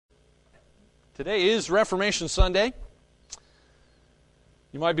Today is Reformation Sunday.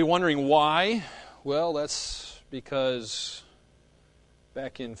 You might be wondering why. Well, that's because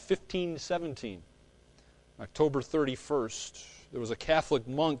back in 1517, October 31st, there was a Catholic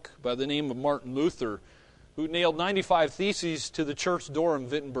monk by the name of Martin Luther who nailed 95 theses to the church door in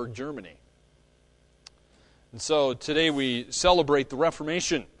Wittenberg, Germany. And so today we celebrate the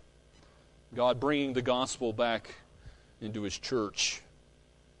Reformation, God bringing the gospel back into His church.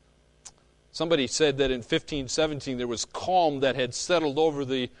 Somebody said that in 1517 there was calm that had settled over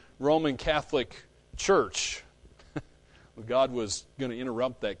the Roman Catholic Church. God was going to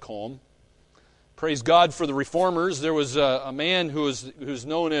interrupt that calm. Praise God for the Reformers. There was a man who's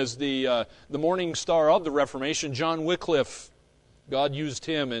known as the morning star of the Reformation, John Wycliffe. God used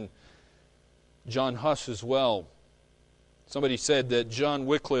him, and John Huss as well. Somebody said that John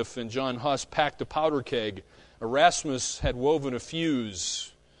Wycliffe and John Huss packed a powder keg. Erasmus had woven a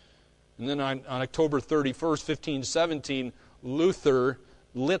fuse. And then on October 31st, 1517, Luther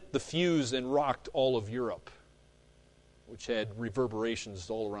lit the fuse and rocked all of Europe, which had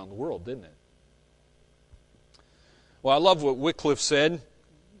reverberations all around the world, didn't it? Well, I love what Wycliffe said.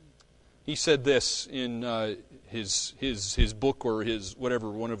 He said this in his book or his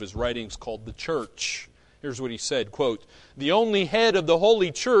whatever, one of his writings called The Church. Here's what he said, quote, "The only head of the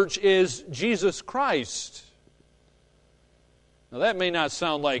Holy Church is Jesus Christ." Now that may not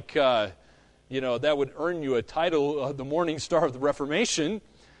sound like, that would earn you a title of the Morning Star of the Reformation,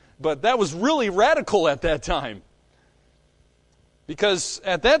 but that was really radical at that time. Because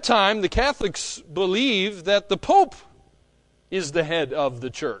at that time, the Catholics believed that the Pope is the head of the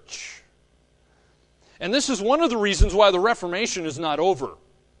church. And this is one of the reasons why the Reformation is not over.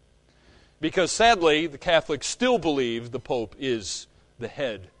 Because sadly, the Catholics still believe the Pope is the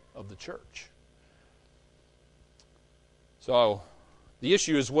head of the church. So, the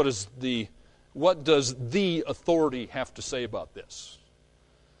issue is what does the authority have to say about this?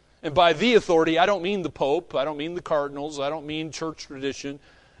 And by the authority, I don't mean the Pope, I don't mean the cardinals, I don't mean church tradition.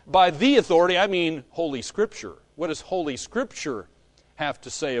 By the authority, I mean Holy Scripture. What does Holy Scripture have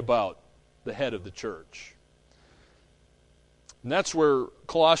to say about the head of the church? And that's where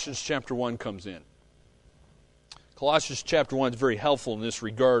Colossians chapter 1 comes in. Colossians chapter 1 is very helpful in this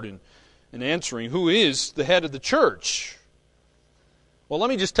regard in answering who is the head of the church. Well, let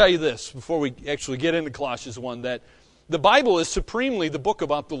me just tell you this before we actually get into Colossians 1, that the Bible is supremely the book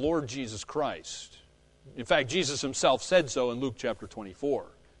about the Lord Jesus Christ. In fact, Jesus Himself said so in Luke chapter 24.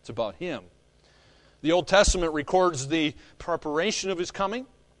 It's about Him. The Old Testament records the preparation of His coming.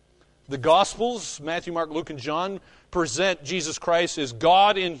 The Gospels, Matthew, Mark, Luke, and John, present Jesus Christ as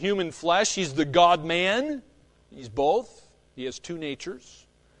God in human flesh. He's the God-man. He's both. He has two natures.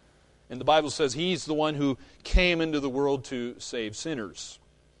 And the Bible says He's the one who came into the world to save sinners.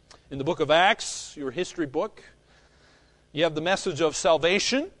 In the book of Acts, your history book, you have the message of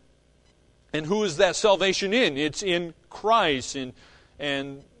salvation. And who is that salvation in? It's in Christ.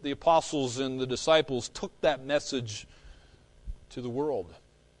 And the apostles and the disciples took that message to the world.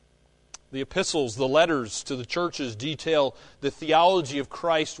 The epistles, the letters to the churches detail the theology of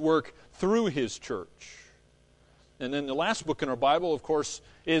Christ's work through His church. And then the last book in our Bible, of course,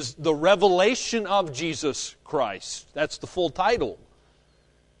 is the revelation of Jesus Christ. That's the full title.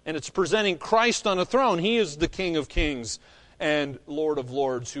 And it's presenting Christ on a throne. He is the King of kings and Lord of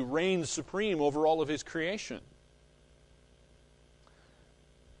lords who reigns supreme over all of His creation.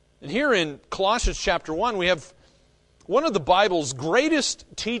 And here in Colossians chapter 1, we have one of the Bible's greatest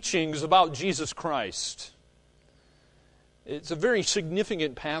teachings about Jesus Christ. It's a very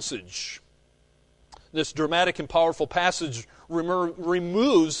significant passage. This dramatic and powerful passage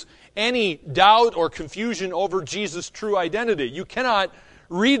removes any doubt or confusion over Jesus' true identity. You cannot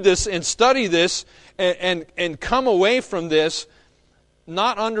read this and study this and come away from this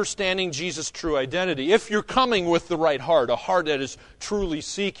not understanding Jesus' true identity. If you're coming with the right heart, a heart that is truly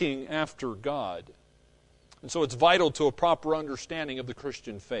seeking after God. And so it's vital to a proper understanding of the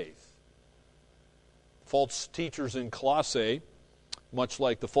Christian faith. False teachers in Colossae, much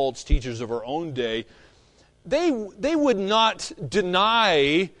like the false teachers of our own day, they would not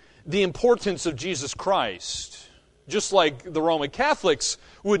deny the importance of Jesus Christ, just like the Roman Catholics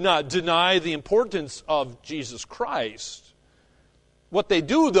would not deny the importance of Jesus Christ. What they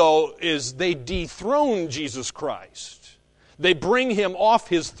do, though, is they dethrone Jesus Christ. They bring Him off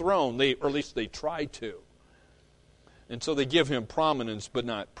His throne, or at least they try to. And so they give Him prominence, but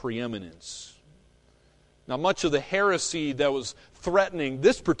not preeminence. Now, much of the heresy that was threatening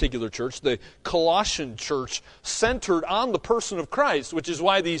this particular church, the Colossian church, centered on the person of Christ, which is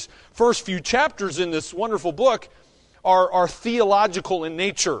why these first few chapters in this wonderful book are theological in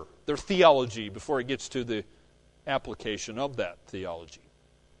nature. their theology before it gets to the application of that theology.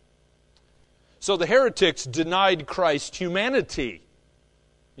 So the heretics denied Christ's humanity.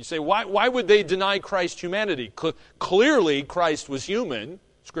 You say, why would they deny Christ's humanity? Clearly, Christ was human.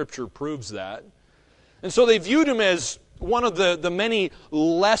 Scripture proves that. And so they viewed him as one of the many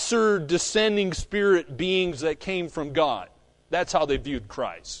lesser descending spirit beings that came from God. That's how they viewed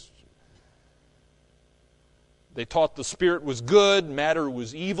Christ. They taught the spirit was good, matter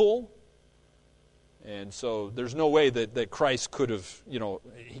was evil. And so there's no way that Christ could have,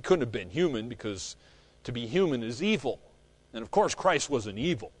 he couldn't have been human, because to be human is evil. And of course Christ wasn't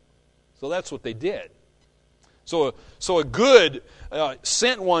evil. So that's what they did. So a good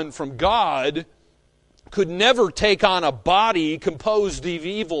sent one from God could never take on a body composed of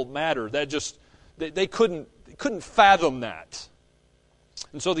evil matter. They couldn't fathom that.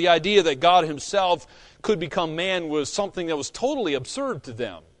 And so the idea that God himself could become man was something that was totally absurd to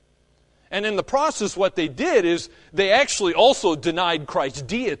them. And in the process, what they did is they actually also denied Christ's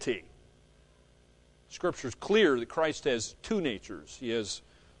deity. Scripture is clear that Christ has two natures. He has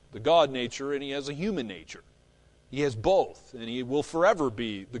the God nature and he has a human nature. He has both, and he will forever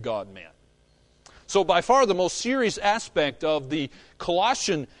be the God-man. So by far the most serious aspect of the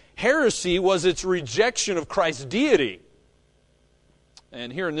Colossian heresy was its rejection of Christ's deity.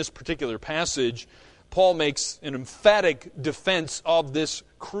 And here in this particular passage, Paul makes an emphatic defense of this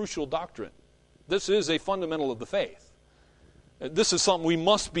crucial doctrine. This is a fundamental of the faith. This is something we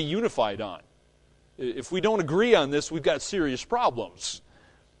must be unified on. If we don't agree on this, we've got serious problems.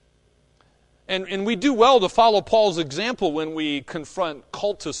 And we do well to follow Paul's example when we confront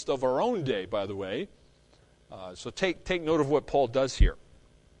cultists of our own day, by the way. So take note of what Paul does here.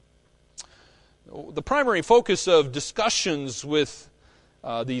 The primary focus of discussions with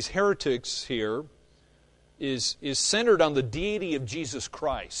these heretics here is centered on the deity of Jesus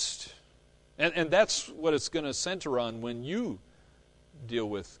Christ. And that's what it's going to center on when you deal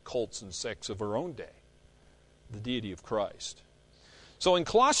with cults and sects of our own day. The deity of Christ. So in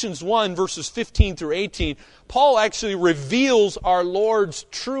Colossians 1, verses 15 through 18, Paul actually reveals our Lord's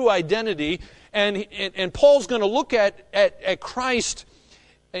true identity. And Paul's going to look at Christ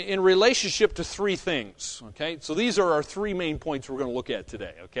in relationship to three things. Okay? So these are our three main points we're going to look at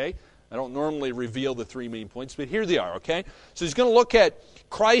today. Okay? I don't normally reveal the three main points, but here they are, okay? So he's going to look at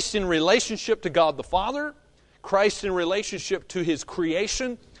Christ in relationship to God the Father, Christ in relationship to his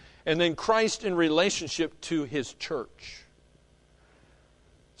creation, and then Christ in relationship to his church.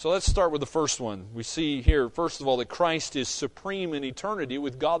 So let's start with the first one. We see here, first of all, that Christ is supreme in eternity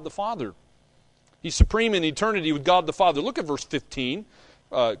with God the Father. He's supreme in eternity with God the Father. Look at verse 15.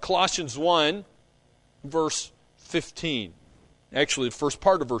 Colossians 1, verse 15. Actually, the first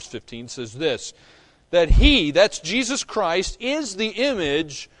part of verse 15 says this, that he, that's Jesus Christ, is the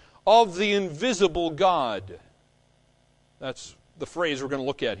image of the invisible God. That's the phrase we're going to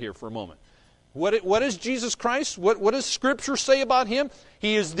look at here for a moment. What is Jesus Christ? What does Scripture say about him?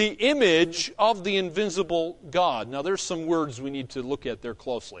 He is the image of the invisible God. Now, there's some words we need to look at there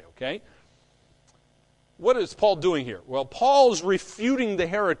closely, okay? What is Paul doing here? Well, Paul's refuting the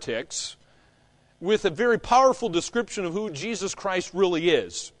heretics with a very powerful description of who Jesus Christ really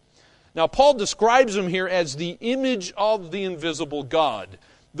is. Now, Paul describes him here as the image of the invisible God.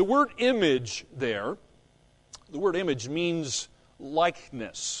 The word image there, the word image means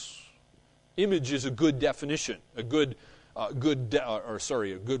likeness. Image is a good definition, a good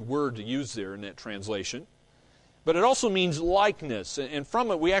word to use there in that translation. But it also means likeness, and from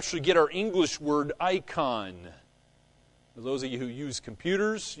it we actually get our English word icon. For those of you who use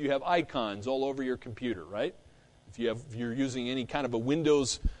computers, you have icons all over your computer, right? If you're using any kind of a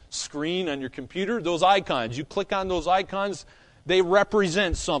Windows screen on your computer, those icons, you click on those icons, they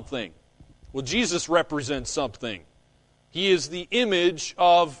represent something. Well, Jesus represents something. He is the image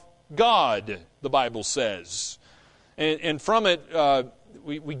of God, the Bible says. And from it,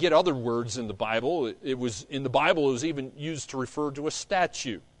 we get other words in the Bible. In the Bible, it was even used to refer to a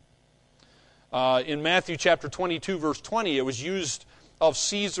statue. In Matthew chapter 22, verse 20, it was used of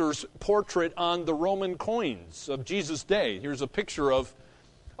Caesar's portrait on the Roman coins of Jesus' day. Here's a picture of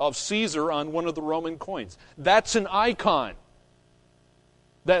Caesar on one of the Roman coins. That's an icon.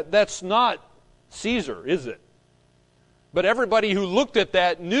 That's not Caesar, is it? But everybody who looked at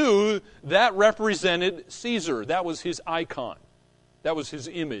that knew that represented Caesar. That was his icon. That was his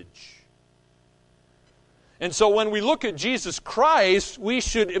image. And so when we look at Jesus Christ, we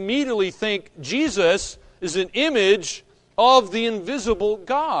should immediately think Jesus is an image of the invisible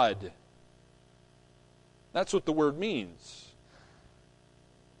God. That's what the word means.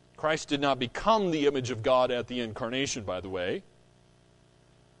 Christ Christ did not become the image of God at the incarnation, by the way.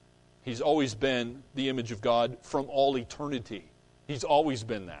 He's always been the image of God from all eternity. He's always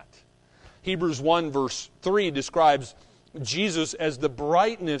been that. Hebrews 1 verse 3 describes Jesus as the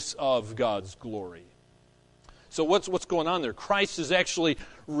brightness of God's glory. So what's going on there? Christ is actually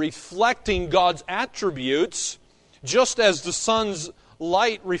reflecting God's attributes just as the sun's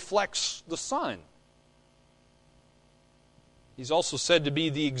light reflects the sun. He's also said to be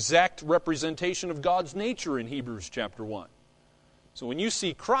the exact representation of God's nature in Hebrews chapter 1. So when you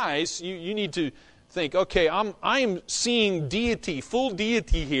see Christ, you need to think, okay, I'm seeing deity, full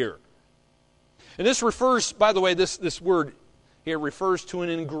deity here. And this refers, by the way, this word here refers to an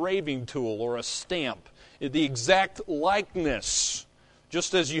engraving tool or a stamp. The exact likeness.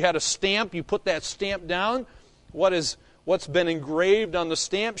 Just as you had a stamp, you put that stamp down, what's been engraved on the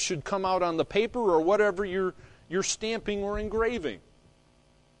stamp should come out on the paper or whatever you're stamping or engraving.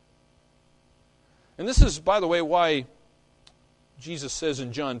 And this is, by the way, why Jesus says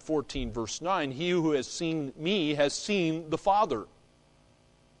in John 14, verse 9, "He who has seen me has seen the Father."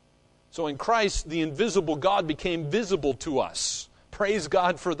 So in Christ, the invisible God became visible to us. Praise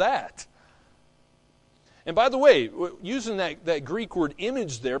God for that. And by the way, using that Greek word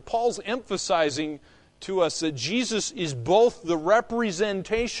image there, Paul's emphasizing to us that Jesus is both the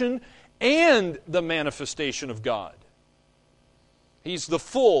representation and the manifestation of God. He's the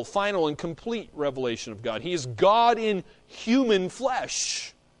full, final, and complete revelation of God. He is God in human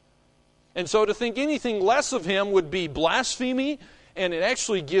flesh. And so to think anything less of Him would be blasphemy, and it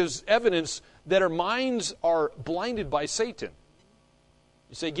actually gives evidence that our minds are blinded by Satan.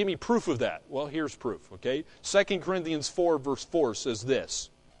 You say, give me proof of that. Well, here's proof, okay? 2 Corinthians 4, verse 4 says this.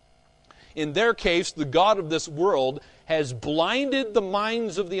 "In their case, the God of this world has blinded the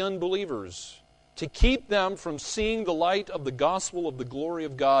minds of the unbelievers to keep them from seeing the light of the gospel of the glory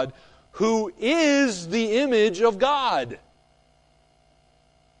of God, who is the image of God."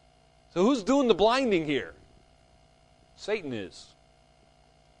 So who's doing the blinding here? Satan is.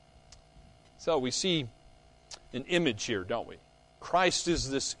 So we see an image here, don't we? Christ is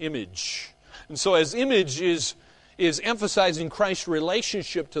this image. And so as image is emphasizing Christ's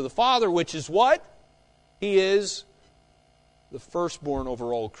relationship to the Father, which is what? He is the firstborn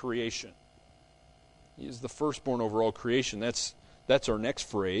over all creation. He is the firstborn over all creation. That's our next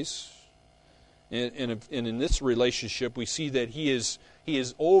phrase. And in this relationship, we see that He is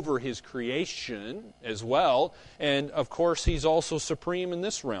over His creation as well. And of course, He's also supreme in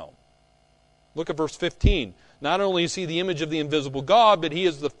this realm. Look at verse 15. "Not only is He the image of the invisible God, but He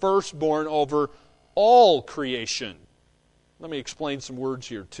is the firstborn over all creation." Let me explain some words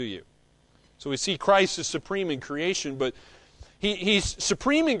here to you. So we see Christ is supreme in creation, but He's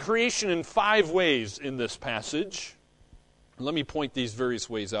supreme in creation in 5 ways in this passage. Let me point these various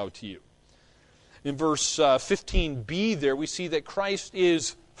ways out to you. In verse 15b there, we see that Christ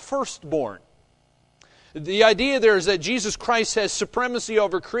is firstborn. The idea there is that Jesus Christ has supremacy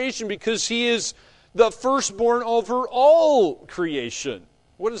over creation because He is the firstborn over all creation.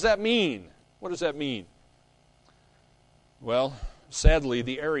 What does that mean? What does that mean? Well, sadly,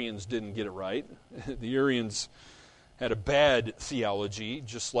 the Arians didn't get it right. The Arians had a bad theology,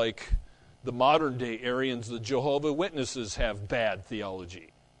 just like the modern-day Arians, the Jehovah's Witnesses, have bad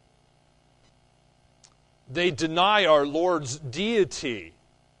theology. They deny our Lord's deity.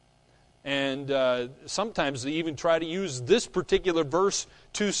 And sometimes they even try to use this particular verse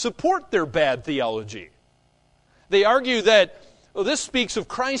to support their bad theology. They argue that this speaks of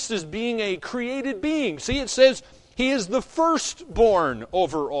Christ as being a created being. See, it says He is the firstborn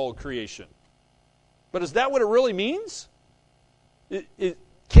over all creation. But is that what it really means?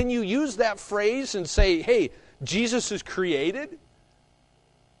 Can you use that phrase and say, hey, Jesus is created?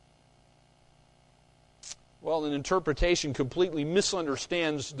 Well, an interpretation completely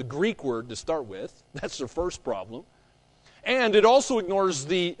misunderstands the Greek word to start with. That's the first problem. And it also ignores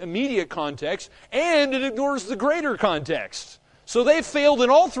the immediate context, and it ignores the greater context. So they failed in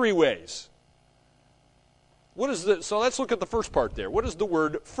all 3 ways. So let's look at the first part there. What does the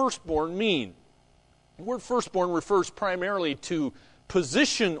word firstborn mean? The word firstborn refers primarily to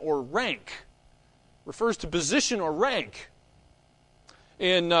position or rank. Refers to position or rank.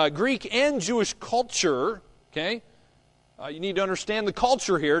 In Greek and Jewish culture, okay, you need to understand the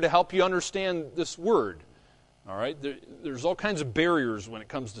culture here to help you understand this word. All right, there's all kinds of barriers when it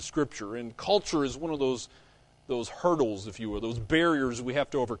comes to Scripture, and culture is one of those hurdles, if you will, those barriers we have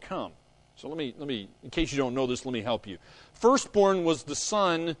to overcome. So let me, in case you don't know this, let me help you. Firstborn was the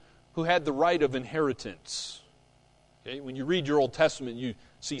son who had the right of inheritance. Okay, when you read your Old Testament, you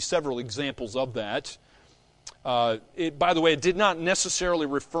see several examples of that. By the way, it did not necessarily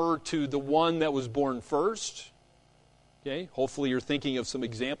refer to the one that was born first. Okay? Hopefully you're thinking of some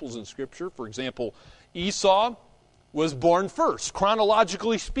examples in Scripture. For example, Esau was born first.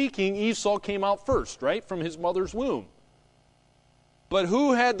 Chronologically speaking, Esau came out first, right, from his mother's womb. But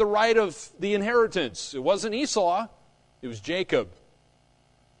who had the right of the inheritance? It wasn't Esau, it was Jacob.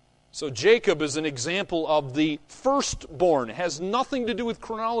 So Jacob is an example of the firstborn. It has nothing to do with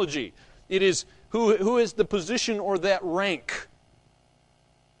chronology. It is who is the position or that rank.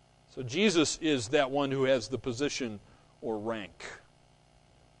 So Jesus is that one who has the position or rank.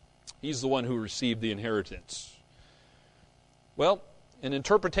 He's the one who received the inheritance. Well, an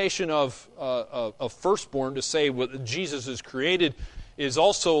interpretation of firstborn to say what Jesus is created is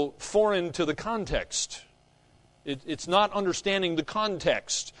also foreign to the context. It's not understanding the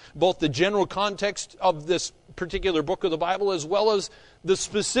context, both the general context of this particular book of the Bible as well as the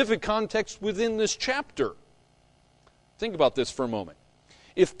specific context within this chapter. Think about this for a moment.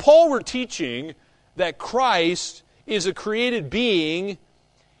 If Paul were teaching that Christ is a created being,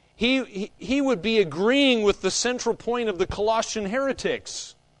 he would be agreeing with the central point of the Colossian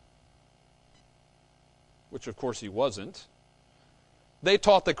heretics, which of course he wasn't. They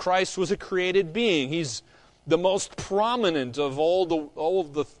taught that Christ was a created being. He's the most prominent of all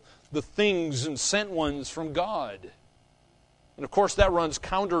of the things and sent ones from God. And of course that runs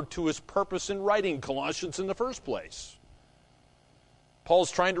counter to his purpose in writing Colossians in the first place. Paul's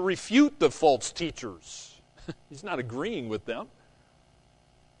trying to refute the false teachers. He's not agreeing with them.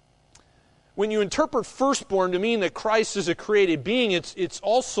 When you interpret firstborn to mean that Christ is a created being, it's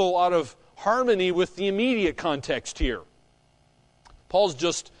also out of harmony with the immediate context here. Paul's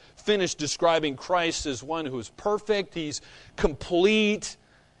just finished describing Christ as one who is perfect, he's complete,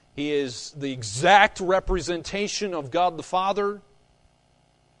 he is the exact representation of God the Father.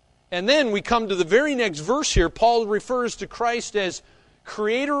 And then we come to the very next verse here. Paul refers to Christ as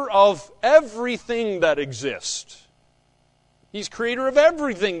creator of everything that exists. He's creator of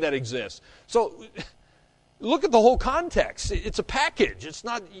everything that exists. So look at the whole context. It's a package. It's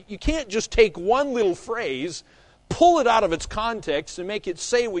not, you can't just take one little phrase, pull it out of its context, and make it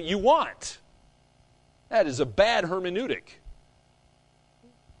say what you want. That is a bad hermeneutic.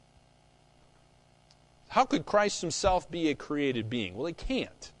 How could Christ himself be a created being? Well, he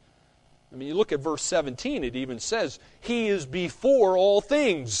can't. I mean, you look at verse 17, it even says, He is before all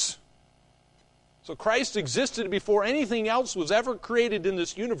things. So Christ existed before anything else was ever created in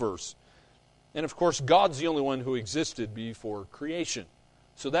this universe. And of course, God's the only one who existed before creation.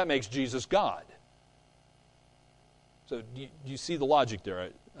 So that makes Jesus God. So do you see the logic there,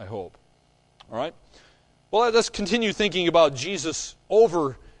 I hope? All right? Well, let's continue thinking about Jesus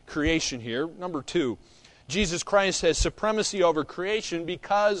over creation here. Number 2, Jesus Christ has supremacy over creation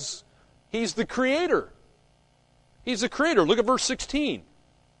because He's the Creator. He's the Creator. Look at verse 16.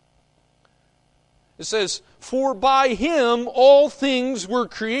 It says, For by Him all things were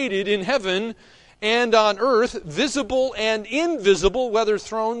created in heaven and on earth, visible and invisible, whether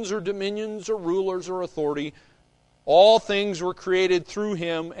thrones or dominions or rulers or authority. All things were created through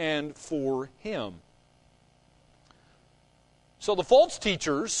Him and for Him. So the false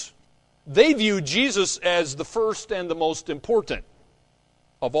teachers, they view Jesus as the first and the most important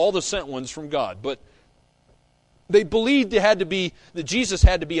of all the sent ones from God. But they believed that Jesus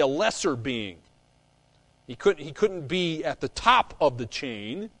had to be a lesser being. He couldn't be at the top of the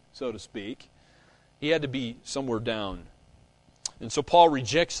chain, so to speak. He had to be somewhere down. And so Paul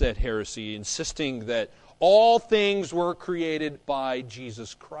rejects that heresy, insisting that all things were created by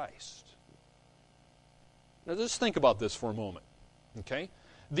Jesus Christ. Now just think about this for a moment. Okay?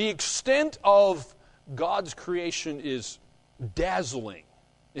 The extent of God's creation is dazzling,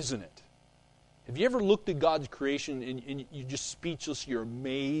 isn't it? Have you ever looked at God's creation and you're just speechless, you're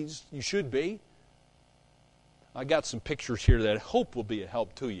amazed? You should be. I got some pictures here that I hope will be a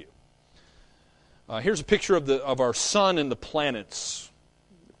help to you. Here's a picture of our sun and the planets.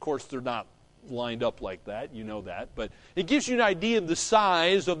 Of course, they're not lined up like that, you know that, but it gives you an idea of the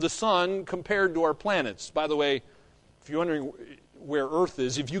size of the sun compared to our planets. By the way, if you're wondering where Earth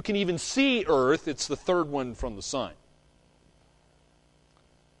is, if you can even see Earth, it's the third one from the sun.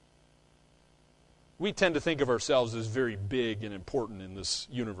 We tend to think of ourselves as very big and important in this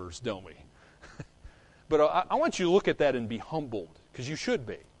universe, don't we? But I want you to look at that and be humbled, because you should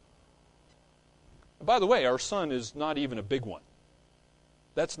be. And by the way, our sun is not even a big one.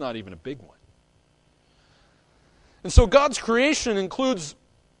 That's not even a big one. And so God's creation includes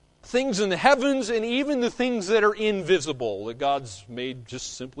things in the heavens and even the things that are invisible, that God's made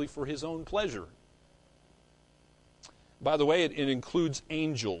just simply for His own pleasure. By the way, it includes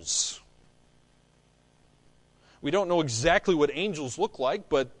angels. We don't know exactly what angels look like,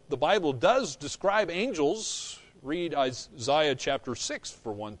 but the Bible does describe angels Read Isaiah chapter 6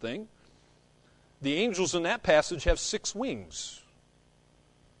 for one thing. The angels in that passage have 6 wings.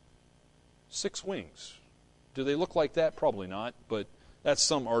 6 wings. Do they look like that? Probably not, but that's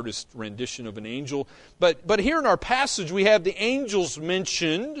some artist rendition of an angel. But here in our passage we have the angels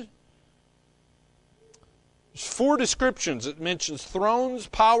mentioned. There's 4 descriptions. It mentions thrones,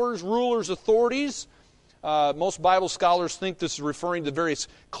 powers, rulers, authorities. Most Bible scholars think this is referring to various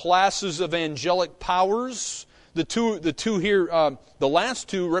classes of angelic powers. The two here, the last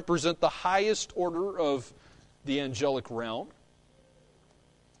 2 represent the highest order of the angelic realm.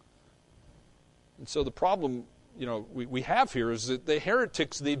 And so the problem, we have here is that the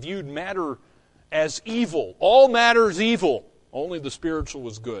heretics, they viewed matter as evil. All matter is evil. Only the spiritual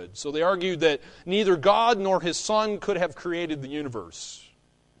was good. So they argued that neither God nor His Son could have created the universe,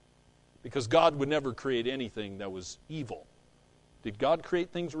 because God would never create anything that was evil. Did God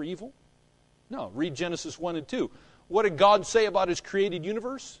create things that were evil? No. Read Genesis 1 and 2. What did God say about His created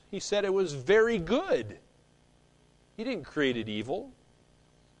universe? He said it was very good. He didn't create it evil.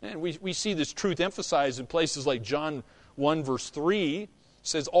 And we see this truth emphasized in places like John 1 verse 3. It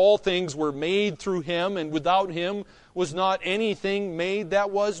says, all things were made through Him, and without Him was not anything made that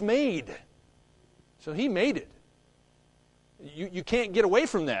was made. So He made it. You can't get away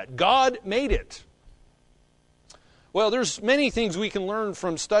from that. God made it. Well, there's many things we can learn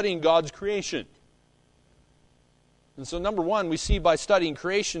from studying God's creation. And so number 1, we see by studying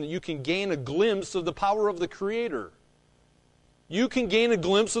creation that you can gain a glimpse of the power of the Creator. You can gain a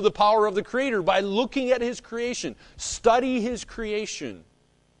glimpse of the power of the Creator by looking at His creation. Study His creation.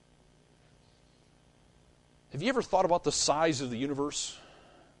 Have you ever thought about the size of the universe?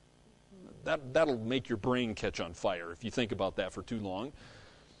 That'll make your brain catch on fire if you think about that for too long.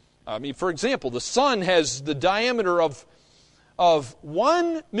 I mean, for example, the sun has the diameter of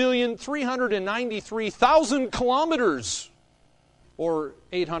 1,393,000 kilometers, or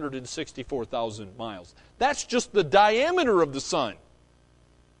 864,000 miles. That's just the diameter of the sun.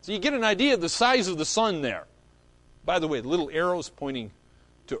 So you get an idea of the size of the sun there. By the way, the little arrow's pointing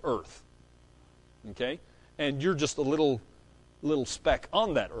to Earth. Okay? And you're just a little speck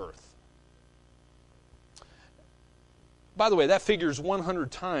on that Earth. By the way, that figures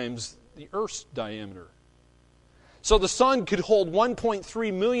 100 times the Earth's diameter. So the sun could hold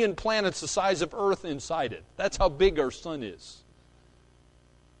 1.3 million planets the size of Earth inside it. That's how big our sun is.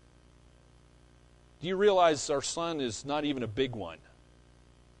 Do you realize our sun is not even a big one?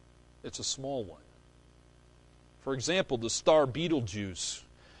 It's a small one. For example, the star Betelgeuse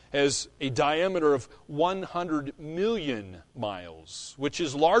has a diameter of 100 million miles, which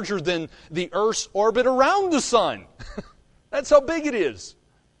is larger than the Earth's orbit around the sun. That's how big it is.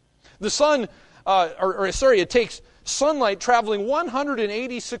 The sun, it takes sunlight traveling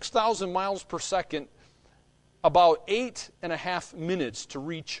 186,000 miles per second, about 8.5 minutes to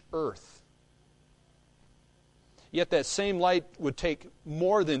reach Earth. Yet that same light would take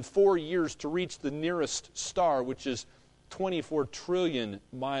more than 4 years to reach the nearest star, which is 24 trillion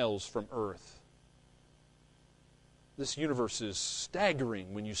miles from Earth. This universe is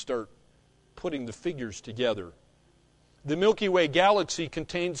staggering when you start putting the figures together. The Milky Way galaxy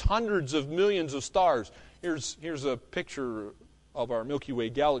contains hundreds of millions of stars. Here's a picture of our Milky Way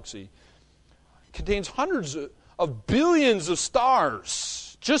galaxy. It contains hundreds of billions of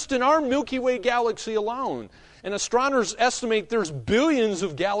stars just in our Milky Way galaxy alone. And astronomers estimate there's billions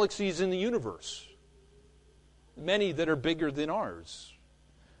of galaxies in the universe, many that are bigger than ours.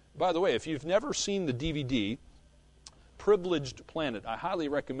 By the way, if you've never seen the DVD, Privileged Planet, I highly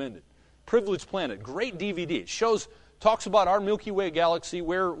recommend it. Privileged Planet, great DVD. It talks about our Milky Way galaxy,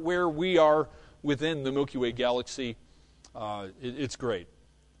 where we are within the Milky Way galaxy. It's great.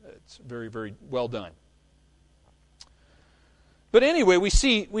 It's very, very well done. But anyway, we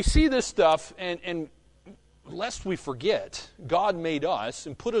see this stuff, and lest we forget, God made us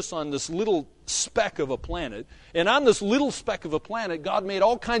and put us on this little speck of a planet. And on this little speck of a planet, God made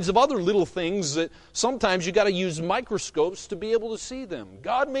all kinds of other little things that sometimes you got to use microscopes to be able to see them.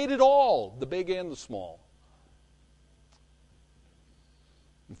 God made it all, the big and the small.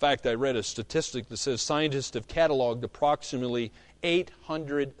 In fact, I read a statistic that says scientists have cataloged approximately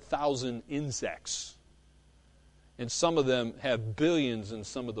 800,000 insects. And some of them have billions in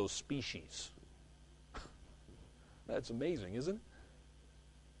some of those species. That's amazing, isn't it?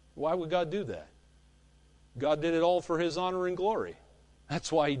 Why would God do that? God did it all for His honor and glory.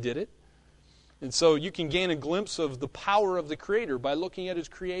 That's why He did it. And so you can gain a glimpse of the power of the Creator by looking at His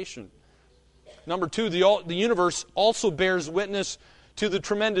creation. Number 2, the universe also bears witness to the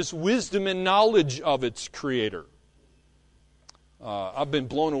tremendous wisdom and knowledge of its Creator. I've been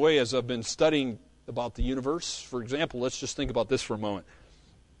blown away as I've been studying about the universe? For example, let's just think about this for a moment.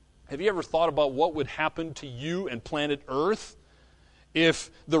 Have you ever thought about what would happen to you and planet Earth if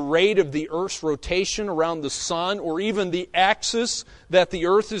the rate of the Earth's rotation around the sun, or even the axis that the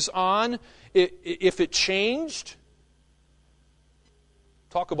Earth is on, if it changed?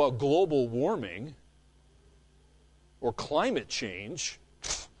 Talk about global warming or climate change.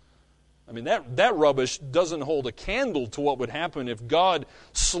 I mean, that rubbish doesn't hold a candle to what would happen if God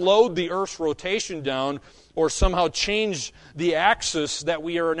slowed the Earth's rotation down or somehow changed the axis that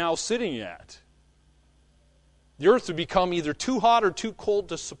we are now sitting at. The Earth would become either too hot or too cold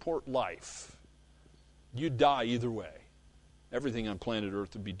to support life. You'd die either way. Everything on planet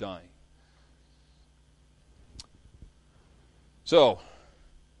Earth would be dying. So,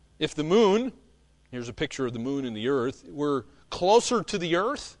 if the moon, here's a picture of the moon and the Earth, were closer to the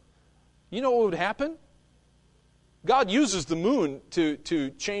Earth, you know what would happen? God uses the moon to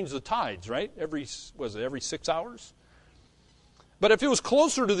change the tides, right? Every 6 hours? But if it was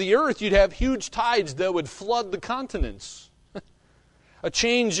closer to the Earth, you'd have huge tides that would flood the continents. A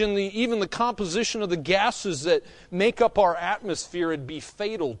change in even the composition of the gases that make up our atmosphere would be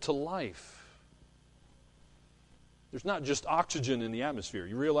fatal to life. There's not just oxygen in the atmosphere.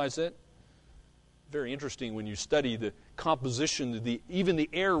 You realize that? Very interesting when you study the composition, even the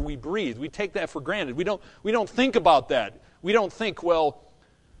air we breathe. We take that for granted. We don't think about that. We don't think, well,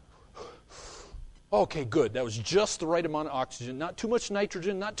 okay, good. That was just the right amount of oxygen. Not too much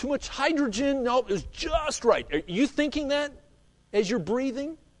nitrogen, not too much hydrogen. No, it was just right. Are you thinking that as you're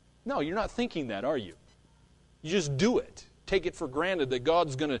breathing? No, you're not thinking that, are you? You just do it. Take it for granted that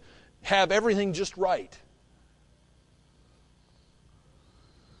God's going to have everything just right.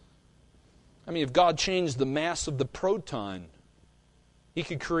 I mean, if God changed the mass of the proton, He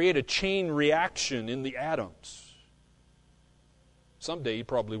could create a chain reaction in the atoms. Someday He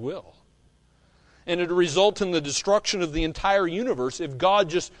probably will. And it would result in the destruction of the entire universe if God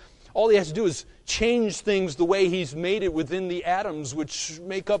just, all He has to do is change things the way He's made it within the atoms which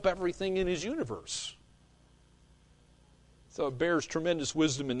make up everything in His universe. So it bears tremendous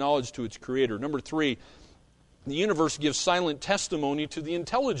wisdom and knowledge to its Creator. Number 3, the universe gives silent testimony to the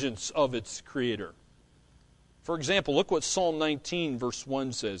intelligence of its Creator. For example, look what Psalm 19 verse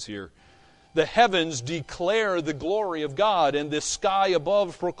 1 says here. The heavens declare the glory of God, and the sky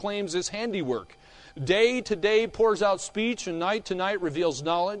above proclaims His handiwork. Day to day pours out speech, and night to night reveals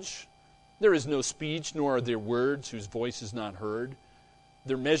knowledge. There is no speech, nor are there words whose voice is not heard.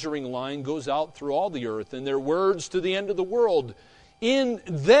 Their measuring line goes out through all the earth, and their words to the end of the world. In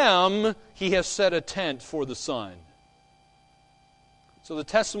them He has set a tent for the sun. So the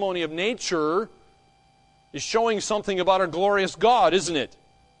testimony of nature is showing something about our glorious God, isn't it?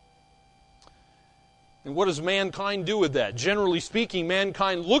 And what does mankind do with that? Generally speaking,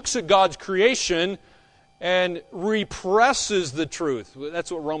 mankind looks at God's creation and represses the truth.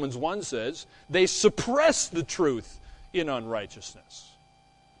 That's what Romans 1 says. They suppress the truth in unrighteousness.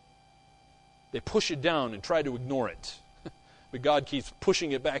 They push it down and try to ignore it. But God keeps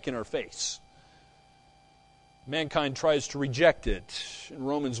pushing it back in our face. Mankind tries to reject it. In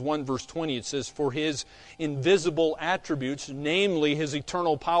Romans 1 verse 20 it says, for His invisible attributes, namely His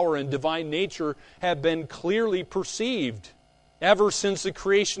eternal power and divine nature, have been clearly perceived ever since the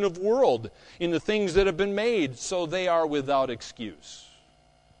creation of the world in the things that have been made, so they are without excuse.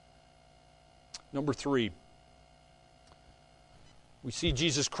 Number 3. We see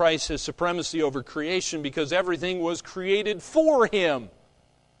Jesus Christ has supremacy over creation because everything was created for Him.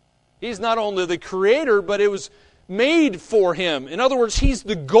 He's not only the Creator, but it was made for Him. In other words, He's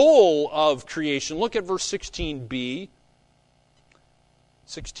the goal of creation. Look at verse 16b.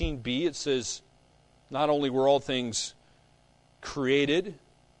 16b, it says, not only were all things created,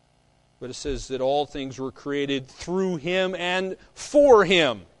 but it says that all things were created through Him and for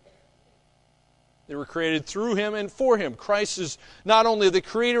Him. They were created through Him and for Him. Christ is not only the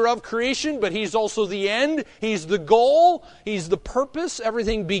creator of creation, but He's also the end. He's the goal. He's the purpose.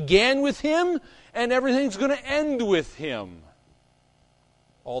 Everything began with Him, and everything's going to end with Him.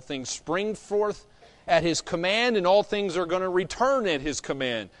 All things spring forth at His command, and all things are going to return at His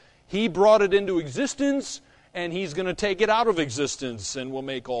command. He brought it into existence, and He's going to take it out of existence, and will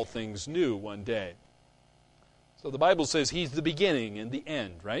make all things new one day. So the Bible says He's the beginning and the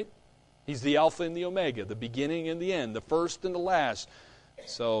end, right? He's the Alpha and the Omega, the beginning and the end, the first and the last.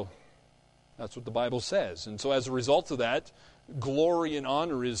 So that's what the Bible says. And so as a result of that, glory and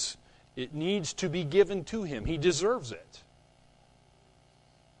honor it needs to be given to Him. He deserves it.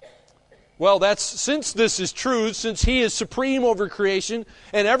 Well, since this is true, since He is supreme over creation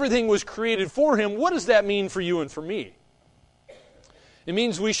and everything was created for Him, what does that mean for you and for me? It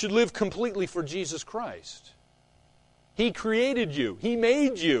means we should live completely for Jesus Christ. He created you. He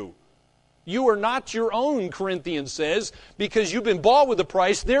made you. You are not your own, Corinthians says, because you've been bought with a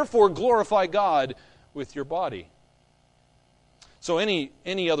price. Therefore, glorify God with your body. So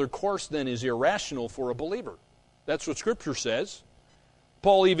any other course then is irrational for a believer. That's what Scripture says.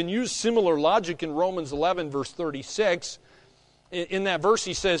 Paul even used similar logic in Romans 11, verse 36. In that verse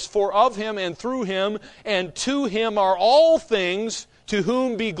he says, "For of Him and through Him and to Him are all things, to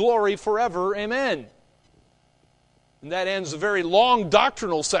whom be glory forever. Amen." And that ends a very long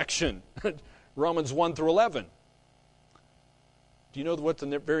doctrinal section, Romans 1 through 11. Do you know what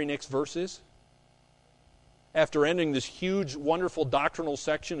the very next verse is? After ending this huge, wonderful doctrinal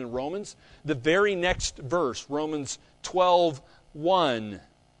section in Romans, the very next verse, Romans 12:1,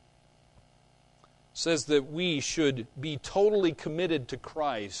 says that we should be totally committed to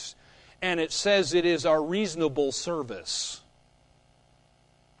Christ. And it says it is our reasonable service.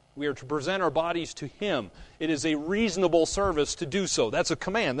 We are to present our bodies to Him. It is a reasonable service to do so. That's a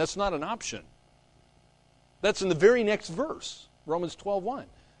command. That's not an option. That's in the very next verse, Romans 12:1.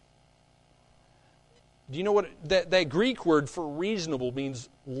 Do you know what that Greek word for reasonable means?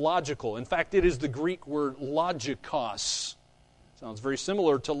 Logical. In fact, it is the Greek word logikos. Sounds very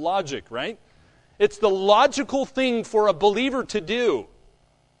similar to logic, right? It's the logical thing for a believer to do.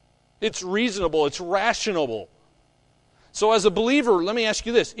 It's reasonable. It's rational. So as a believer, let me ask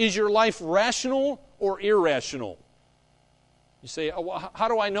you this. Is your life rational or irrational? You say, how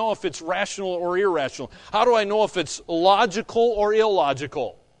do I know if it's rational or irrational? How do I know if it's logical or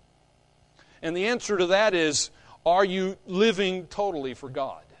illogical? And the answer to that is, are you living totally for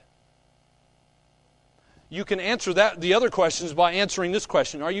God? You can answer the other questions by answering this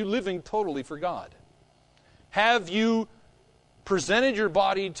question. Are you living totally for God? Have you presented your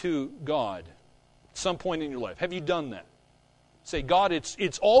body to God at some point in your life? Have you done that? Say, God,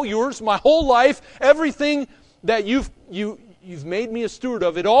 it's all yours, my whole life, everything that you've made me a steward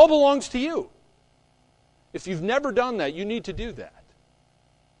of, it all belongs to you. If you've never done that, you need to do that.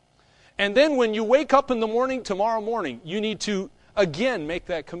 And then when you wake up in the morning, tomorrow morning, you need to again make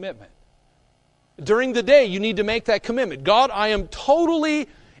that commitment. During the day, you need to make that commitment. God, I am totally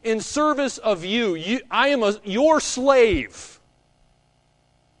in service of you. I am your slave.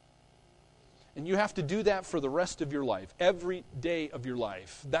 And you have to do that for the rest of your life, every day of your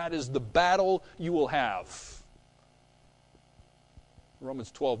life. That is the battle you will have.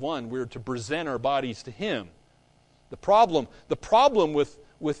 Romans 12:1, we're to present our bodies to Him. The problem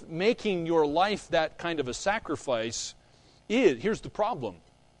with making your life that kind of a sacrifice is, here's the problem.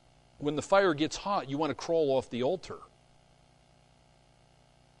 When the fire gets hot, you want to crawl off the altar.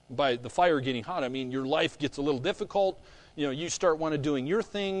 By the fire getting hot, I mean your life gets a little difficult. You start doing your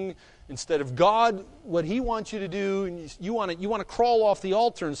thing instead of God, what He wants you to do. And you want to crawl off the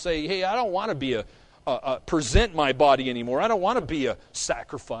altar and say, hey, I don't want to be present my body anymore. I don't want to be a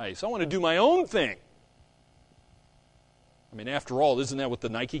sacrifice. I want to do my own thing. I mean, after all, isn't that what the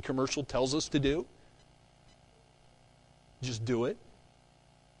Nike commercial tells us to do? Just do it.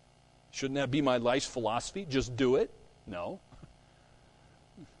 Shouldn't that be my life's philosophy? Just do it? No.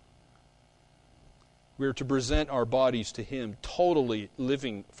 We're to present our bodies to Him, totally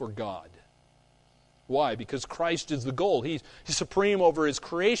living for God. Why? Because Christ is the goal. He's supreme over His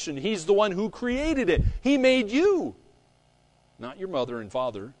creation. He's the one who created it. He made you. Not your mother and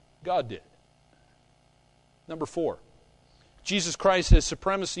father. God did. Number 4. Jesus Christ has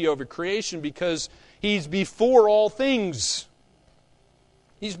supremacy over creation because He's before all things.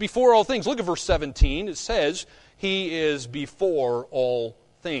 He's before all things. Look at verse 17. It says, He is before all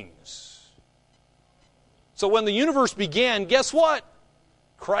things. So when the universe began, guess what?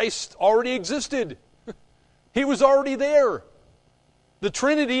 Christ already existed. He was already there. The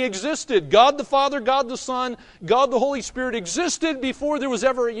Trinity existed. God the Father, God the Son, God the Holy Spirit existed before there was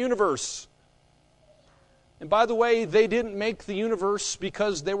ever a universe. And by the way, they didn't make the universe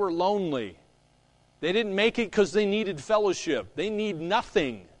because they were lonely. They didn't make it because they needed fellowship. They need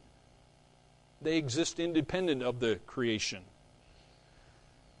nothing. They exist independent of the creation.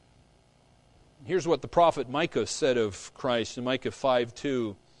 Here's what the prophet Micah said of Christ in Micah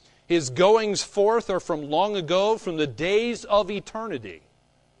 5:2. His goings forth are from long ago, from the days of eternity.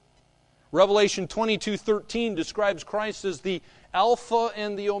 Revelation 22:13 describes Christ as the Alpha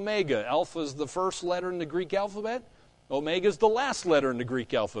and the Omega. Alpha is the first letter in the Greek alphabet. Omega is the last letter in the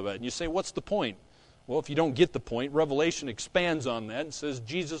Greek alphabet. And you say, what's the point? Well, if you don't get the point, Revelation expands on that and says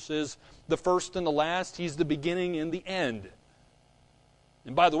Jesus is the first and the last. He's the beginning and the end.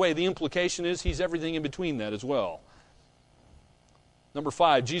 And by the way, the implication is He's everything in between that as well. Number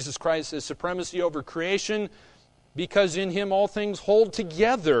 5, Jesus Christ has supremacy over creation because in him all things hold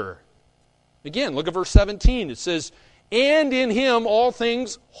together. Again, look at verse 17. It says, and in him all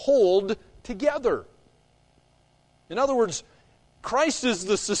things hold together. In other words, Christ is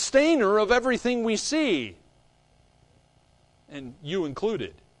the sustainer of everything we see, and you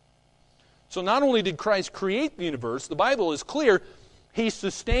included. So not only did Christ create the universe, the Bible is clear, he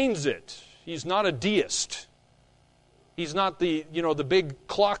sustains it. He's not a deist. He's not the big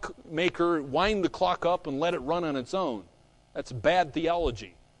clock maker, wind the clock up and let it run on its own. That's bad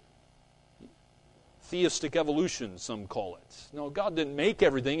theology. Theistic evolution, some call it. No, God didn't make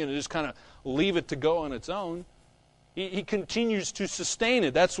everything and just kind of leave it to go on its own. He continues to sustain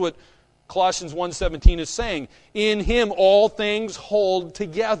it. That's what Colossians 1:17 is saying. In him all things hold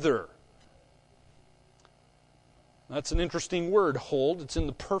together. That's an interesting word, hold. It's in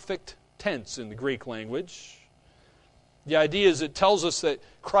the perfect tense in the Greek language. The idea is it tells us that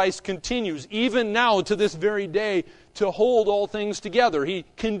Christ continues, even now to this very day, to hold all things together. He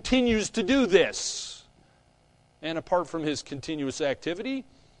continues to do this. And apart from his continuous activity,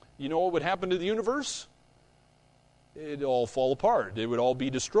 you know what would happen to the universe? It'd all fall apart. It would all be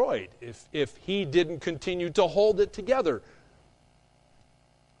destroyed if he didn't continue to hold it together.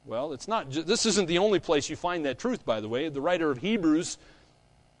 Well, it's not. This isn't the only place you find that truth, by the way. The writer of Hebrews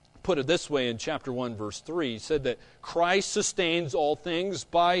put it this way in chapter 1, verse 3. He said that Christ sustains all things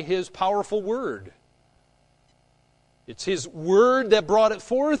by his powerful word. It's his word that brought it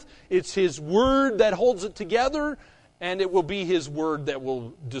forth. It's his word that holds it together. And it will be his word that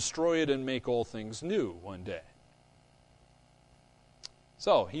will destroy it and make all things new one day.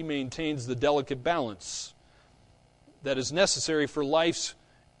 So, he maintains the delicate balance that is necessary for life's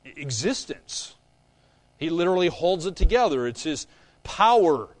existence. He literally holds it together. It's his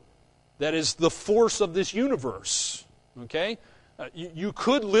power that is the force of this universe. Okay? You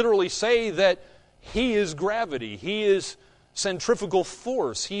could literally say that he is gravity. He is centrifugal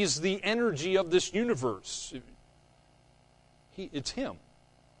force. He's the energy of this universe. It's him.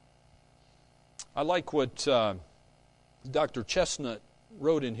 I like what Dr. Chestnut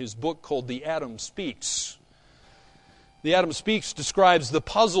wrote in his book called The Atom Speaks. The Atom Speaks describes the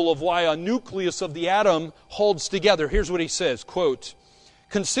puzzle of why a nucleus of the atom holds together. Here's what he says, quote,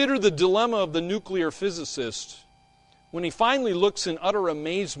 consider the dilemma of the nuclear physicist when he finally looks in utter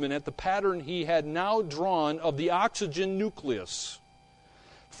amazement at the pattern he had now drawn of the oxygen nucleus.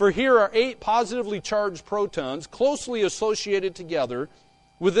 For here are 8 positively charged protons closely associated together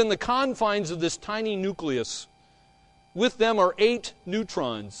within the confines of this tiny nucleus. With them are 8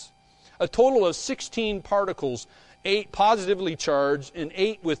 neutrons, a total of 16 particles, 8 positively charged and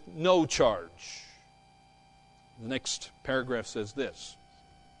 8 with no charge. The next paragraph says this.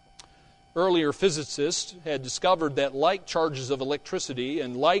 Earlier physicists had discovered that like charges of electricity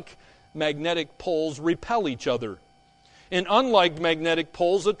and like magnetic poles repel each other, and unlike magnetic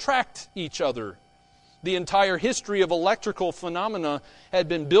poles attract each other. The entire history of electrical phenomena had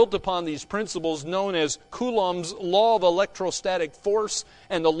been built upon these principles known as Coulomb's law of electrostatic force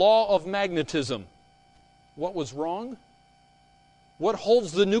and the law of magnetism. What was wrong? What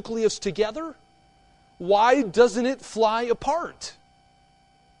holds the nucleus together? Why doesn't it fly apart?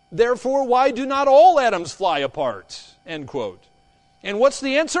 Therefore, why do not all atoms fly apart? End quote. And what's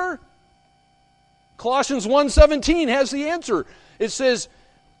the answer? Colossians 1:17 has the answer. It says,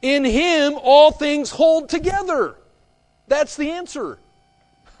 in him all things hold together. That's the answer.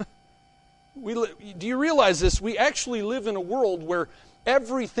 Do you realize this? We actually live in a world where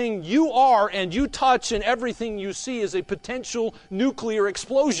everything you are and you touch and everything you see is a potential nuclear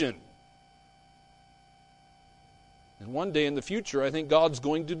explosion. And one day in the future, I think God's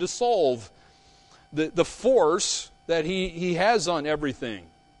going to dissolve the force that He has on everything.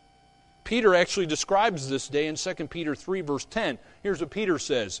 Peter actually describes this day in 2 Peter 3, verse 10. Here's what Peter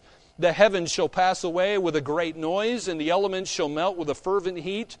says. The heavens shall pass away with a great noise, and the elements shall melt with a fervent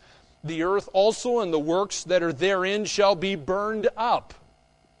heat. The earth also and the works that are therein shall be burned up.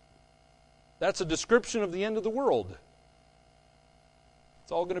 That's a description of the end of the world.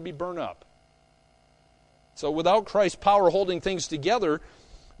 It's all going to be burned up. So without Christ's power holding things together,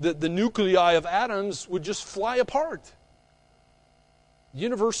 the nuclei of atoms would just fly apart. The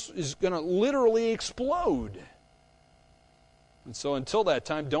universe is going to literally explode. And so until that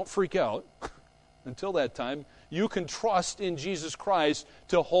time, don't freak out. Until that time, you can trust in Jesus Christ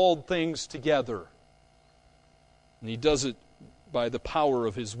to hold things together. And He does it by the power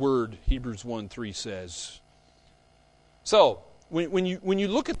of His Word, Hebrews 1:3 says. So, when you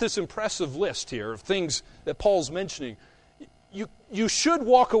look at this impressive list here of things that Paul's mentioning, you should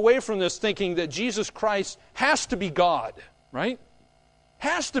walk away from this thinking that Jesus Christ has to be God, right?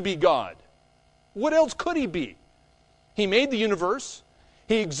 Has to be God. What else could He be? He made the universe.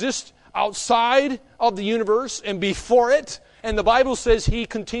 He exists outside of the universe and before it. And the Bible says He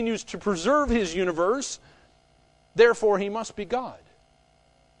continues to preserve His universe. Therefore, He must be God.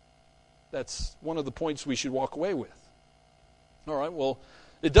 That's one of the points we should walk away with. All right, well,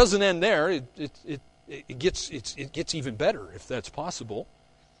 it doesn't end there. It gets even better, if that's possible.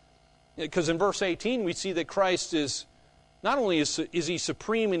 Because in verse 18, we see that Christ is, not only is He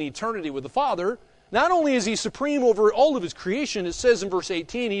supreme in eternity with the Father, not only is He supreme over all of His creation, it says in verse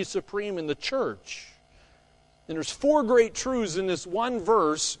 18, He's supreme in the church. And there's 4 great truths in this one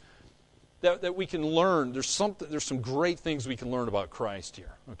verse that we can learn. There's some great things we can learn about Christ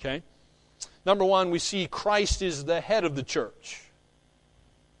here, okay? Number 1, we see Christ is the head of the church.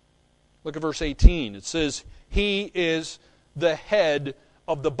 Look at verse 18. It says, He is the head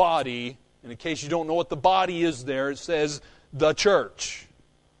of the body. And in case you don't know what the body is there, it says the church.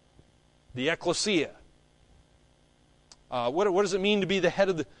 The ecclesia. What does it mean to be the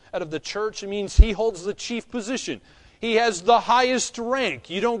head of the church? It means He holds the chief position. He has the highest rank.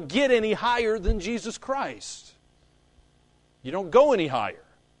 You don't get any higher than Jesus Christ. You don't go any higher.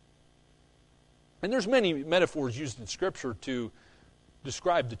 And there's many metaphors used in Scripture to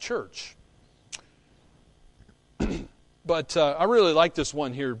describe the church. But I really like this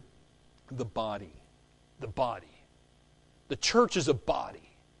one here, the body. The body. The church is a body.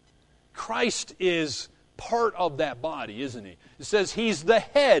 Christ is part of that body, isn't He? It says He's the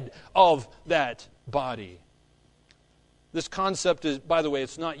head of that body. This concept is, by the way,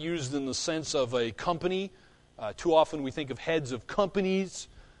 it's not used in the sense of a company. Too often we think of heads of companies.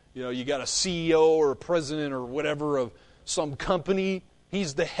 You know, you got a CEO or a president or whatever of some company.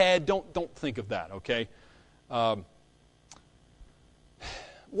 He's the head. Don't think of that, okay? What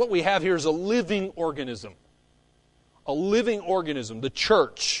we have here is a living organism. A living organism, the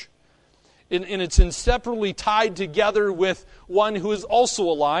church. And it's inseparably tied together with one who is also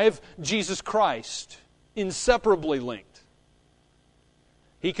alive, Jesus Christ. Inseparably linked.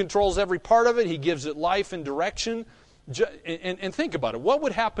 He controls every part of it. He gives it life and direction. And think about it. What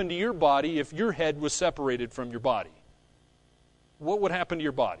would happen to your body if your head was separated from your body? What would happen to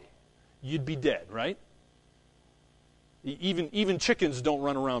your body? You'd be dead, right? Even chickens don't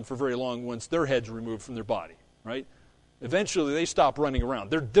run around for very long once their head's removed from their body, right? Eventually they stop running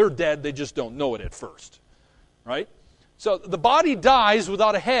around. They're dead, they just don't know it at first, right? So the body dies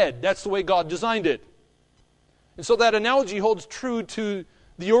without a head. That's the way God designed it. And so that analogy holds true to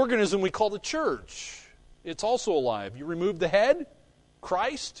the organism we call the church. It's also alive. You remove the head,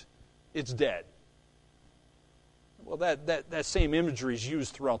 Christ, it's dead. Well, that same imagery is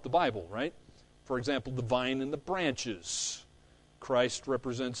used throughout the Bible, right? For example, the vine and the branches. Christ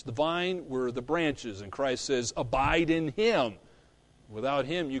represents the vine, we're the branches. And Christ says, abide in Him. Without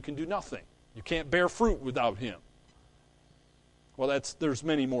Him, you can do nothing. You can't bear fruit without Him. Well, there's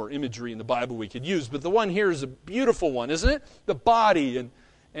many more imagery in the Bible we could use, but the one here is a beautiful one, isn't it? The body,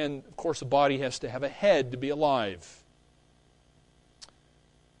 and of course a body has to have a head to be alive.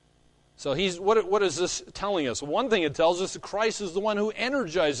 So what is this telling us? One thing it tells us that Christ is the one who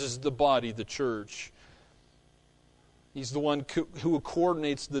energizes the body, the church. He's the one who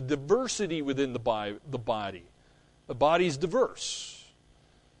coordinates the diversity within the body. The body's diverse.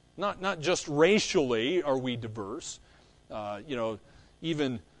 Not just racially are we diverse. Anyway,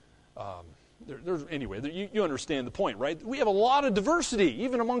 you understand the point, right? We have a lot of diversity,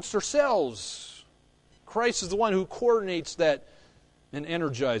 even amongst ourselves. Christ is the one who coordinates that and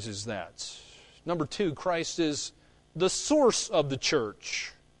energizes that. Number 2, Christ is the source of the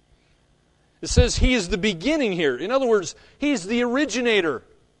church. It says He is the beginning here. In other words, He's the originator.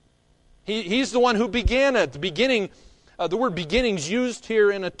 He's the one who began it. The beginning, the word beginning is used here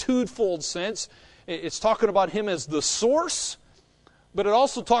in a twofold sense. It's talking about Him as the source, but it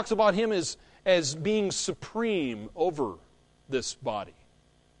also talks about Him as being supreme over this body.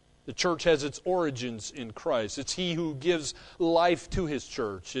 The church has its origins in Christ. It's He who gives life to His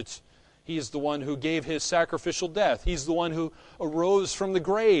church. He is the one who gave His sacrificial death. He's the one who arose from the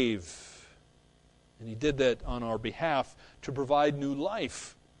grave. And He did that on our behalf to provide new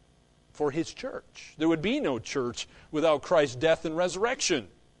life for His church. There would be no church without Christ's death and resurrection.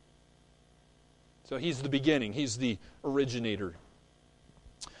 So He's the beginning. He's the originator.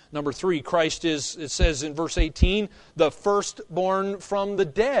 Number 3, Christ is, it says in verse 18, the firstborn from the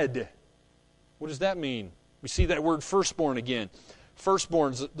dead. What does that mean? We see that word firstborn again.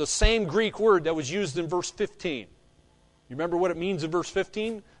 Firstborn is the same Greek word that was used in verse 15. You remember what it means in verse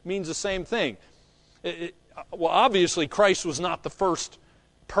 15? It means the same thing. Well, obviously, Christ was not the first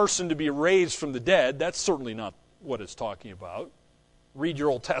person to be raised from the dead. That's certainly not what it's talking about. Read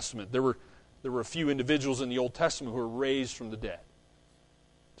your Old Testament. There were There were a few individuals in the Old Testament who were raised from the dead.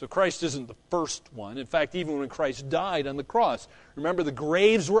 So Christ isn't the first one. In fact, even when Christ died on the cross, remember the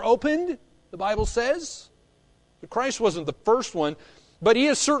graves were opened, the Bible says? But Christ wasn't the first one, but He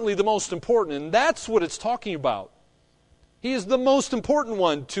is certainly the most important, and that's what it's talking about. He is the most important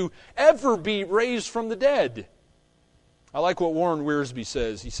one to ever be raised from the dead. I like what Warren Wiersbe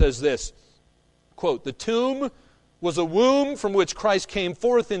says. He says this, quote, "The tomb was a womb from which Christ came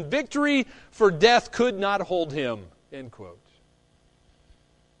forth in victory, for death could not hold Him." End quote.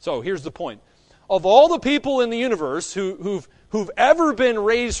 So here's the point. Of all the people in the universe who've ever been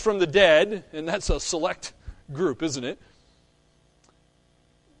raised from the dead, and that's a select group, isn't it?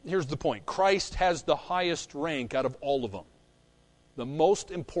 Here's the point. Christ has the highest rank out of all of them. The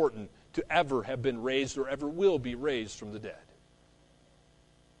most important to ever have been raised or ever will be raised from the dead.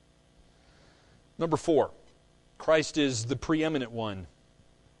 Number 4, Christ is the preeminent one.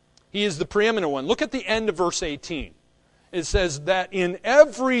 He is the preeminent one. Look at the end of verse 18. It says that in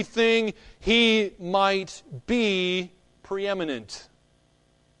everything He might be preeminent.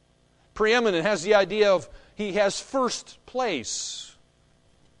 Preeminent has the idea of He has first place.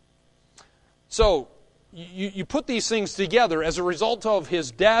 So, you put these things together. As a result of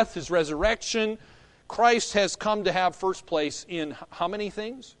His death, His resurrection, Christ has come to have first place in how many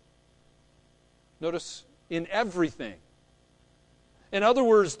things? Notice, in everything. In other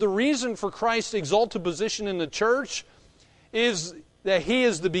words, the reason for Christ's exalted position in the church is that He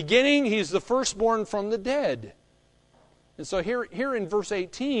is the beginning, He is the firstborn from the dead. And so here in verse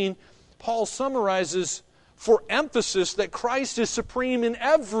 18, Paul summarizes for emphasis that Christ is supreme in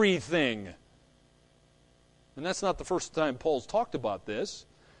everything. And that's not the first time Paul's talked about this.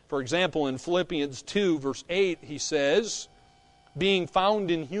 For example, in Philippians 2, verse 8, he says, "Being found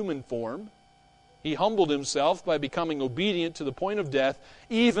in human form, He humbled Himself by becoming obedient to the point of death,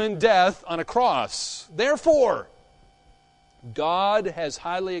 even death on a cross. Therefore, God has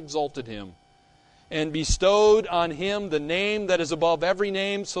highly exalted Him and bestowed on Him the name that is above every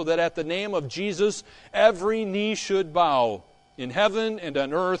name, so that at the name of Jesus every knee should bow, in heaven and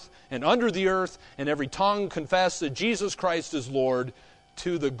on earth and under the earth, and every tongue confess that Jesus Christ is Lord,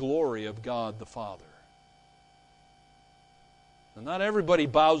 to the glory of God the Father." Now, not everybody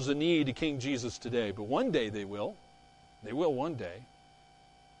bows the knee to King Jesus today, but one day they will. They will one day.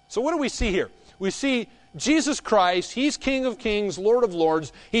 So what do we see here? We see Jesus Christ, He's King of kings, Lord of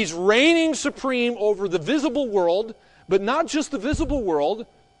lords. He's reigning supreme over the visible world, but not just the visible world.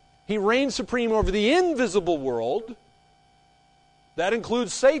 He reigns supreme over the invisible world. That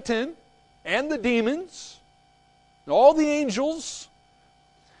includes Satan and the demons, and all the angels.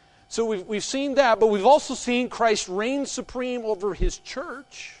 So we've seen that, but we've also seen Christ reign supreme over His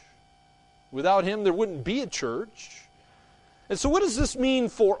church. Without Him, there wouldn't be a church. And so what does this mean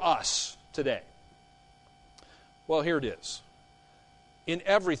for us today? Well, here it is. In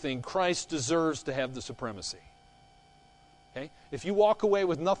everything, Christ deserves to have the supremacy. Okay? If you walk away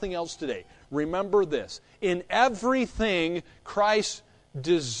with nothing else today, remember this. In everything, Christ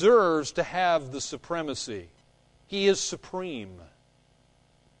deserves to have the supremacy. He is supreme.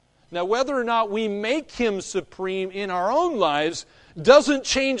 Now, whether or not we make Him supreme in our own lives doesn't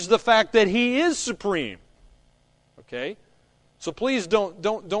change the fact that He is supreme. Okay? So please don't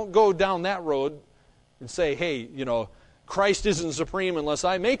go down that road and say, hey, Christ isn't supreme unless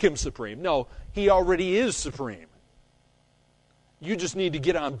I make Him supreme. No, He already is supreme. You just need to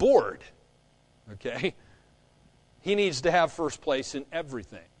get on board. Okay? He needs to have first place in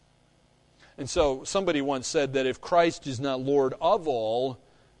everything. And so somebody once said that if Christ is not Lord of all,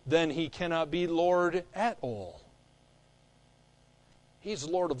 then He cannot be Lord at all. He's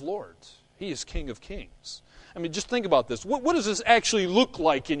Lord of lords. He is King of kings. I mean, just think about this. What does this actually look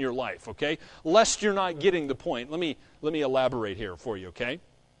like in your life, okay? Lest you're not getting the point. Let me elaborate here for you, okay?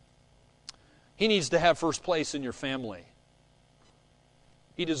 He needs to have first place in your family.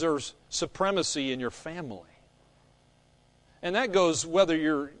 He deserves supremacy in your family. And that goes whether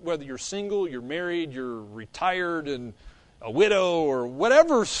you're single, you're married, you're retired, and a widow, or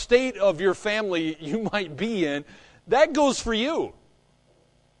whatever state of your family you might be in, that goes for you.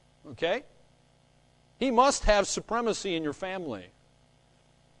 Okay? He must have supremacy in your family.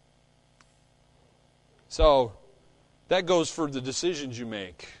 So, that goes for the decisions you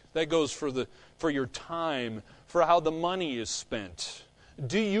make. That goes for your time, for how the money is spent.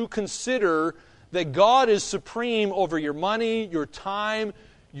 Do you consider that God is supreme over your money, your time,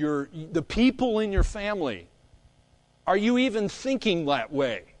 the people in your family? Are you even thinking that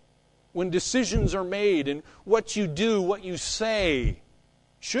way when decisions are made and what you do, what you say?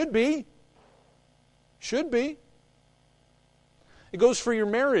 Should be. Should be. It goes for your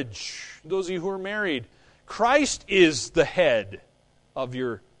marriage. Those of you who are married, Christ is the head of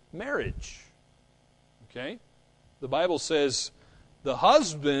your marriage. Okay? The Bible says the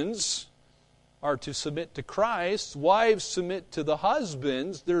husbands are to submit to Christ. Wives submit to the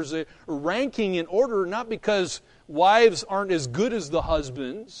husbands. There's a ranking in order, not because wives aren't as good as the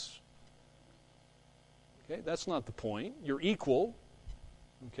husbands. Okay, that's not the point. You're equal.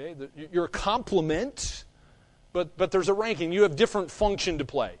 Okay, you're a complement, but there's a ranking. You have different function to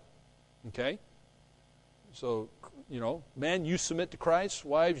play. Okay? So, men, you submit to Christ.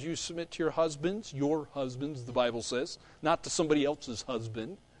 Wives, you submit to your husbands, the Bible says, not to somebody else's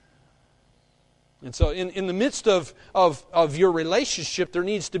husband. And so in the midst of your relationship, there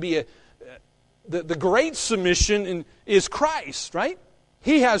needs to be the great submission is Christ, right?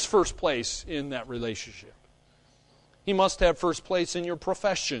 He has first place in that relationship. He must have first place in your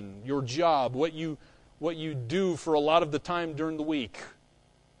profession, your job, what you do for a lot of the time during the week.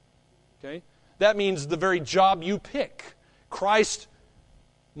 Okay? That means the very job you pick. Christ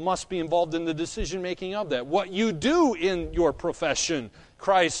must be involved in the decision-making of that. What you do in your profession,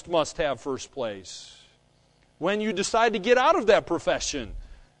 Christ must have first place. When you decide to get out of that profession,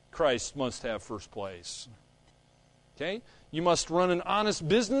 Christ must have first place. Okay? You must run an honest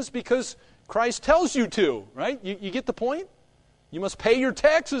business because Christ tells you to, right? You get the point? You must pay your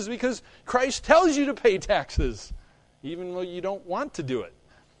taxes because Christ tells you to pay taxes, even though you don't want to do it.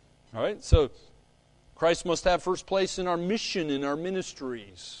 All right? So, Christ must have first place in our mission, in our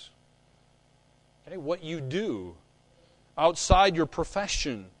ministries. Okay? What you do outside your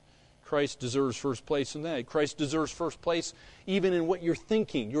profession, Christ deserves first place in that. Christ deserves first place even in what you're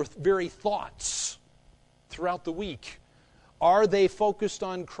thinking, your very thoughts throughout the week. Are they focused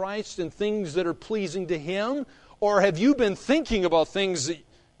on Christ and things that are pleasing to Him? Or have you been thinking about things that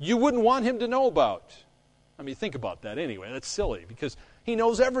you wouldn't want Him to know about? I mean, think about that anyway. That's silly because He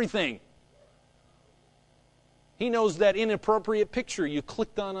knows everything. He knows that inappropriate picture you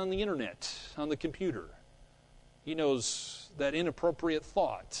clicked on the internet, on the computer. He knows that inappropriate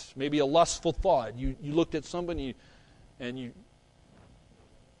thought, maybe a lustful thought. You looked at somebody and you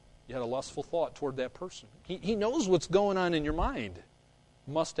had a lustful thought toward that person. He knows what's going on in your mind.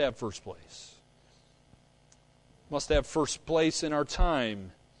 Must have first place. Must have first place in our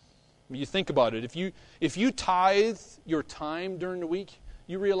time. I mean, you think about it. If you tithe your time during the week,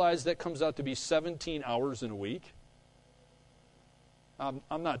 you realize that comes out to be 17 hours in a week.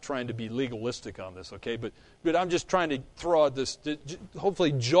 I'm not trying to be legalistic on this, okay? But I'm just trying to throw out this, to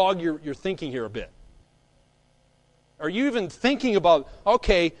hopefully jog your thinking here a bit. Are you even thinking about,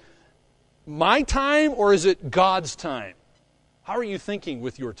 okay, my time or is it God's time? How are you thinking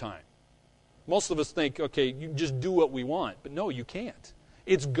with your time? Most of us think, okay, you just do what we want. But no, you can't.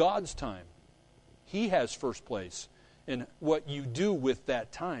 It's God's time. He has first place in what you do with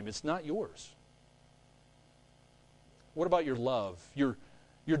that time. It's not yours. What about your love, your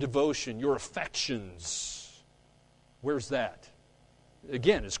devotion, your affections? Where's that?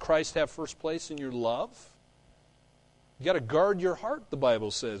 Again, does Christ have first place in your love? You've got to guard your heart, the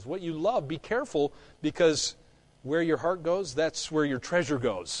Bible says. What you love, be careful, because where your heart goes, that's where your treasure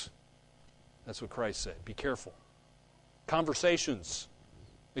goes. That's what Christ said. Be careful. Conversations.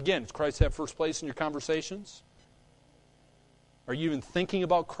 Again, does Christ have first place in your conversations? Are you even thinking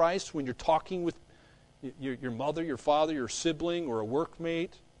about Christ when you're talking with your mother, your father, your sibling, or a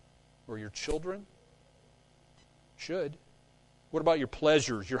workmate, or your children? Should. What about your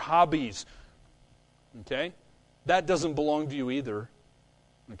pleasures, your hobbies? Okay? That doesn't belong to you either.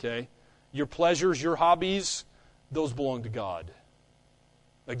 Okay? Your pleasures, your hobbies, those belong to God.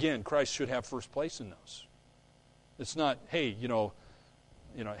 Again, Christ should have first place in those. It's not, hey,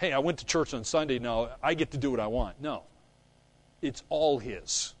 hey, I went to church on Sunday, now I get to do what I want. No. It's all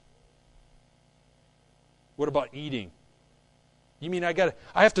His. What about eating? You mean I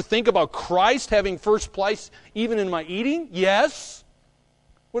have to think about Christ having first place even in my eating? Yes.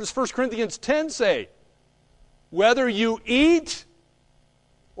 What does 1 Corinthians 10 say? Whether you eat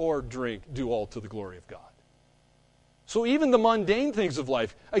or drink, do all to the glory of God. So even the mundane things of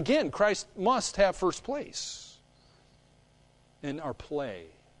life, again, Christ must have first place. And our play.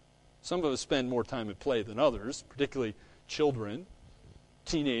 Some of us spend more time at play than others, particularly children,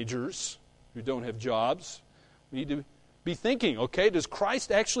 teenagers who don't have jobs. We need to be thinking, okay, does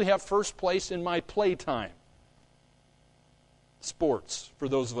Christ actually have first place in my playtime? Sports. For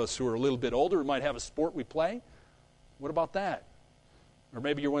those of us who are a little bit older, we might have a sport we play. What about that? Or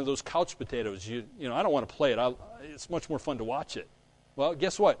maybe you're one of those couch potatoes. I don't want to play it. It's much more fun to watch it. Well,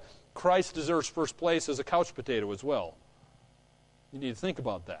 guess what? Christ deserves first place as a couch potato as well. You need to think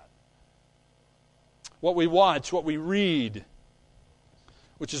about that. What we watch, what we read,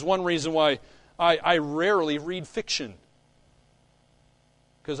 which is one reason why I rarely read fiction.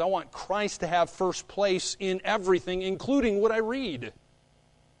 Because I want Christ to have first place in everything, including what I read.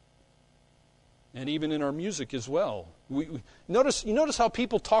 And even in our music as well. You notice how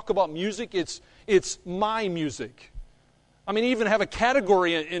people talk about music? It's my music. I mean, I even have a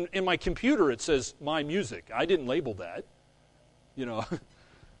category in my computer. It says my music. I didn't label that. You know.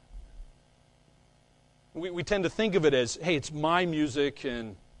 We tend to think of it as, hey, it's my music,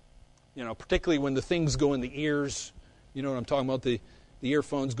 and particularly when the things go in the ears. You know what I'm talking about? The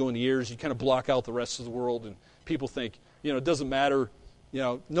earphones go in the ears. You kind of block out the rest of the world, and people think, it doesn't matter.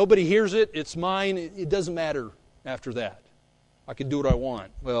 Nobody hears it. It's mine. It doesn't matter after that. I can do what I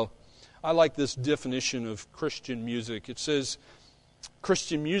want. Well, I like this definition of Christian music. It says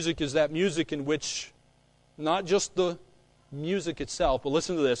Christian music is that music in which not just the music itself, but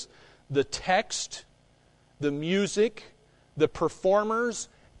listen to this, the text, the music, the performers,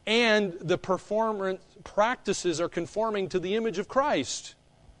 and the performance practices are conforming to the image of Christ.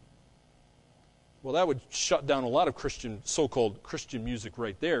 Well, that would shut down a lot of so-called Christian music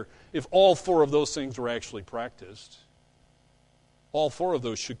right there if all four of those things were actually practiced. All four of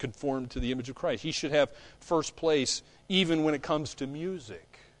those should conform to the image of Christ. He should have first place even when it comes to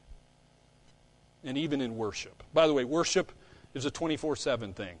music and even in worship. By the way, worship is a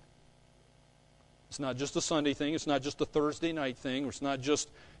 24/7 thing. It's not just a Sunday thing. It's not just a Thursday night thing. It's not just,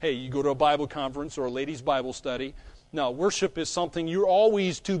 hey, you go to a Bible conference or a ladies' Bible study. No, worship is something you're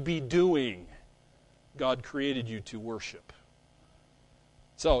always to be doing. God created you to worship.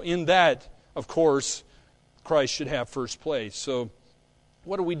 So in that, of course, Christ should have first place. So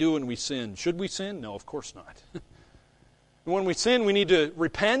what do we do when we sin? Should we sin? No, of course not. And when we sin, we need to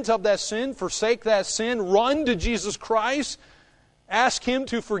repent of that sin, forsake that sin, run to Jesus Christ, ask Him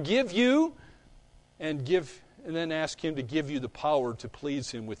to forgive you, and then ask Him to give you the power to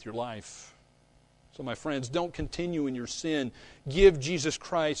please Him with your life. So my friends, don't continue in your sin. Give Jesus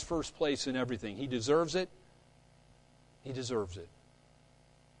Christ first place in everything. He deserves it. He deserves it.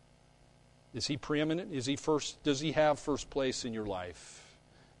 Is He preeminent? Is He first? Does He have first place in your life?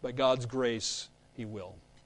 By God's grace, He will.